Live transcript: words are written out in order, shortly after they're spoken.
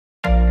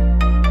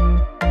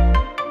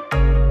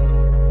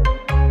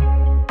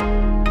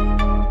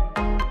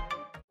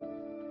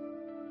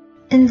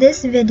In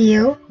this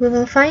video, we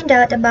will find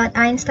out about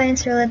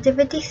Einstein's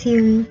relativity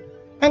theory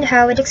and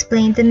how it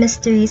explained the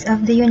mysteries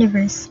of the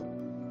universe.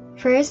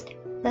 First,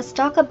 let's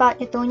talk about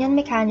Newtonian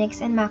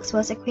mechanics and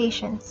Maxwell's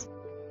equations.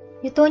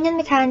 Newtonian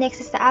mechanics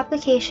is the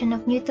application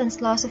of Newton's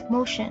laws of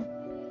motion.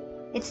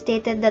 It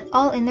stated that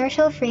all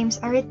inertial frames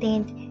are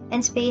retained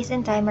and space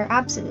and time are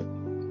absolute,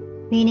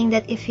 meaning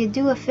that if you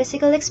do a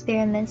physical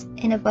experiment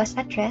in a bus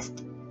at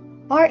rest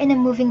or in a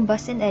moving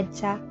bus in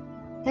EDSA,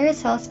 the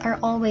results are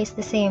always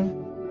the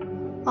same.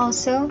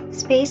 Also,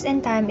 space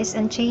and time is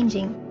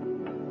unchanging.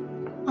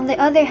 On the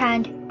other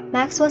hand,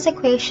 Maxwell's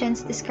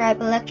equations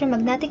describe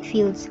electromagnetic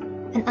fields,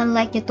 and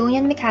unlike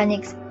Newtonian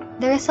mechanics,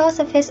 the results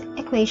of his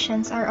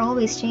equations are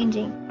always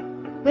changing,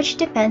 which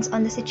depends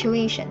on the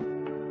situation.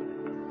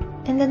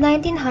 In the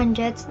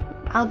 1900s,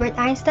 Albert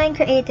Einstein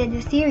created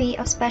the theory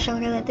of special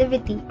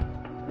relativity,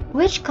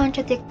 which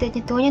contradicted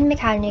Newtonian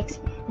mechanics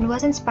and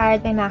was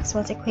inspired by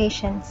Maxwell's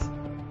equations.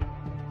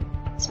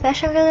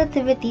 Special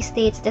relativity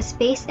states that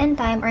space and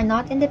time are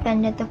not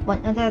independent of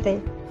one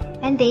another,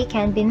 and they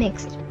can be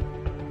mixed.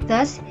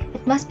 Thus,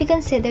 it must be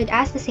considered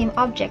as the same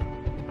object,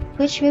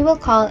 which we will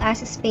call as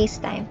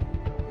space-time.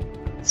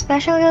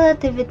 Special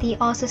relativity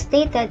also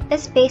stated that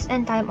space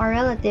and time are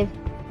relative,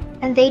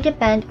 and they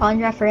depend on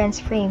reference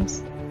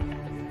frames.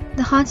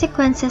 The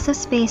consequences of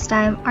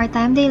space-time are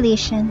time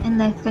dilation and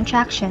length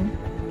contraction.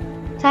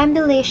 Time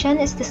dilation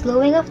is the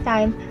slowing of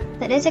time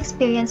that is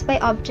experienced by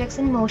objects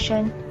in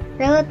motion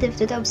relative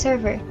to the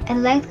observer,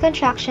 and length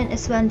contraction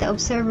is when the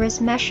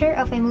observer's measure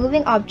of a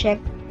moving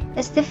object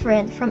is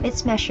different from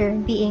its measure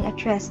being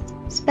at rest.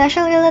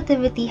 Special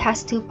relativity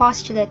has two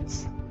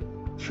postulates.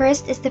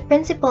 First is the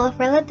principle of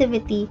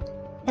relativity,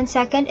 and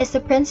second is the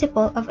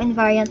principle of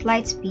invariant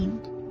light speed.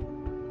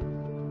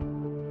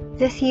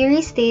 The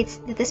theory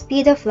states that the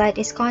speed of light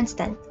is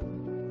constant.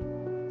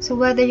 So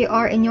whether you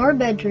are in your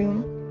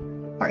bedroom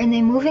or in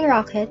a moving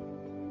rocket,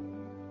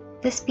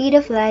 the speed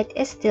of light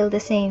is still the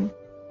same.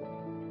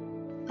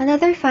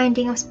 Another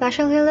finding of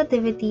special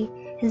relativity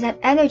is that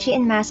energy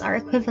and mass are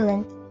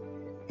equivalent.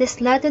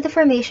 This led to the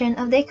formation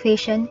of the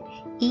equation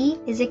E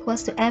is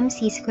equals to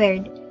mc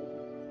squared.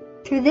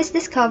 Through this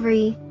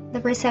discovery, the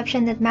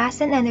perception that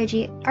mass and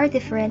energy are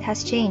different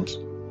has changed.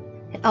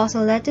 It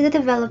also led to the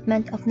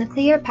development of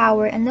nuclear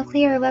power and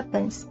nuclear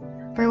weapons,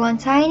 where one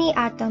tiny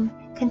atom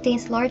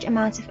contains large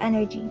amounts of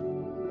energy.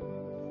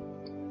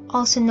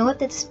 Also note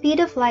that the speed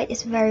of light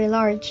is very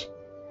large.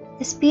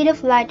 The speed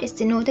of light is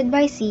denoted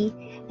by c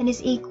and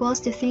is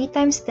equals to 3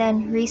 ×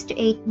 10 raised to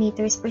 8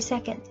 meters per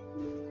second.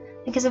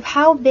 Because of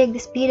how big the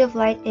speed of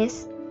light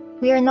is,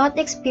 we are not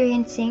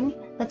experiencing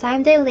the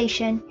time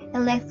dilation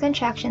and length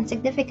contraction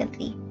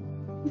significantly.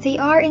 They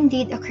are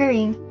indeed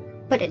occurring,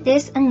 but it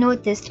is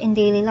unnoticed in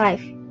daily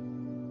life.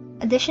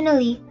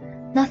 Additionally,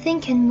 nothing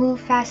can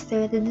move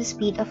faster than the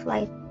speed of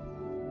light.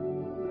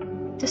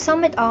 To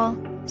sum it all,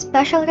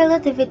 special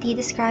relativity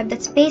describes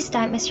that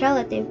space-time is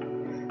relative,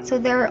 so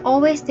there are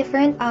always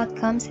different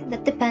outcomes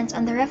that depends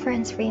on the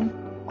reference frame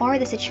or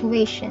the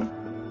situation.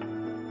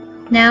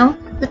 Now,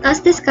 let us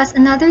discuss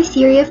another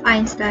theory of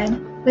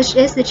Einstein, which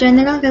is the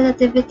general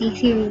relativity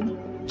theory.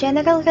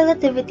 General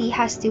relativity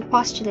has two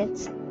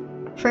postulates.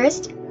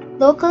 First,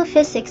 local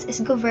physics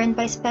is governed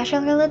by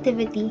special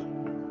relativity,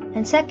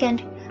 and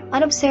second,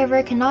 an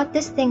observer cannot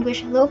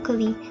distinguish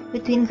locally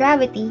between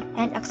gravity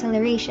and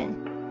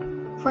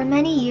acceleration. For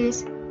many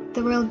years,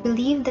 the world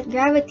believed that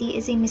gravity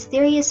is a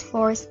mysterious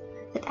force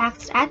that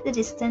acts at a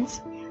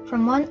distance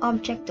from one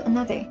object to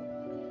another,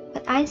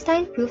 but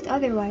Einstein proved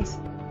otherwise.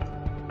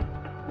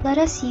 Let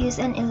us use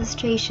an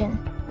illustration.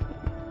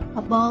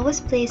 A ball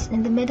was placed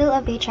in the middle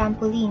of a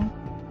trampoline.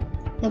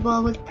 The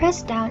ball would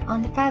press down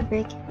on the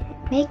fabric,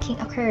 making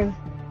a curve.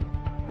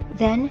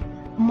 Then,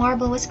 a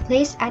marble was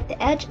placed at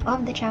the edge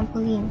of the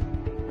trampoline.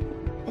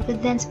 It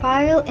would then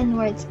spiral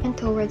inwards and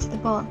towards the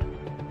ball.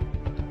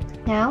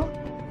 Now,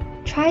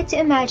 try to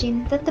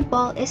imagine that the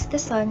ball is the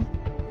sun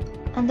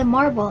and the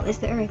marble is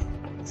the Earth.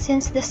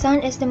 Since the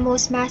sun is the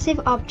most massive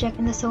object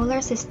in the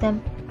solar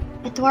system,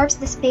 it warps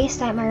the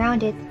space-time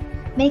around it,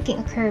 making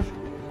a curve.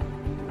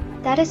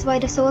 That is why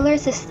the solar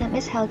system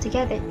is held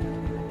together.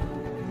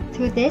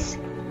 Through this,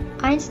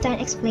 Einstein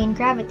explained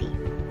gravity.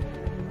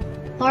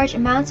 Large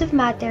amounts of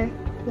matter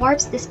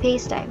warps the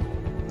space-time,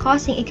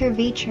 causing a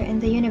curvature in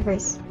the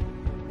universe.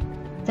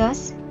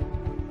 Thus,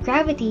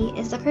 gravity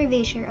is the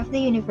curvature of the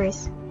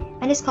universe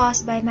and is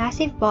caused by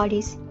massive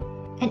bodies,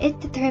 and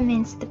it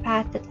determines the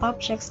path that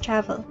objects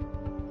travel.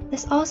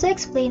 This also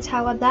explains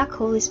how a black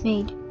hole is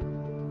made.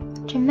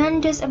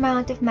 Tremendous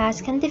amount of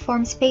mass can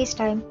deform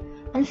space-time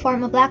and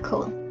form a black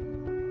hole,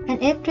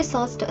 and it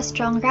results to a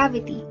strong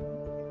gravity,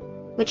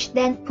 which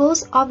then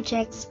pulls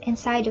objects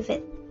inside of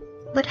it.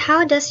 But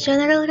how does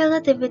general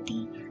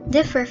relativity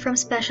differ from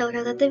special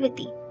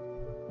relativity?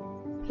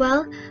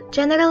 Well,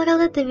 general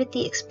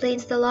relativity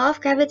explains the law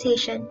of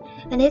gravitation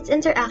and its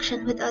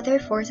interaction with other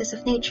forces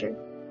of nature,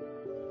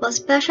 while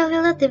special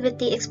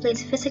relativity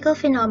explains physical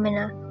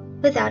phenomena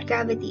without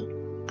gravity.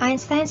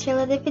 Einstein's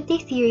relativity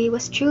theory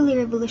was truly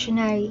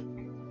revolutionary,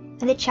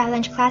 and it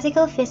challenged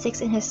classical physics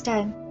in his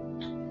time.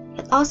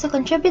 also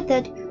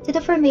contributed to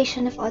the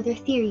formation of other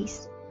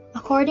theories.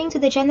 According to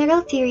the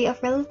general theory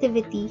of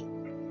relativity,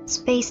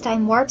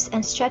 space-time warps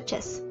and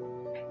stretches.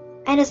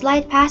 And as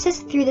light passes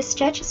through the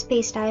stretched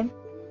space-time,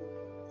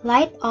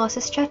 light also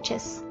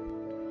stretches.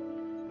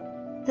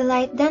 The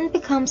light then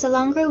becomes a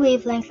longer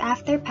wavelength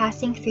after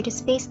passing through the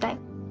space-time.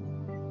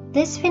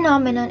 This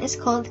phenomenon is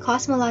called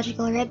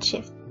cosmological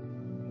redshift.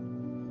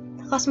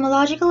 The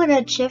cosmological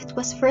redshift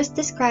was first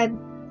described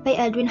by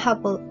Edwin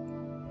Hubble,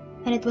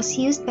 and it was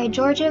used by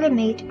George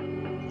Remaite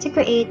to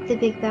create the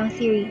Big Bang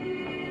Theory.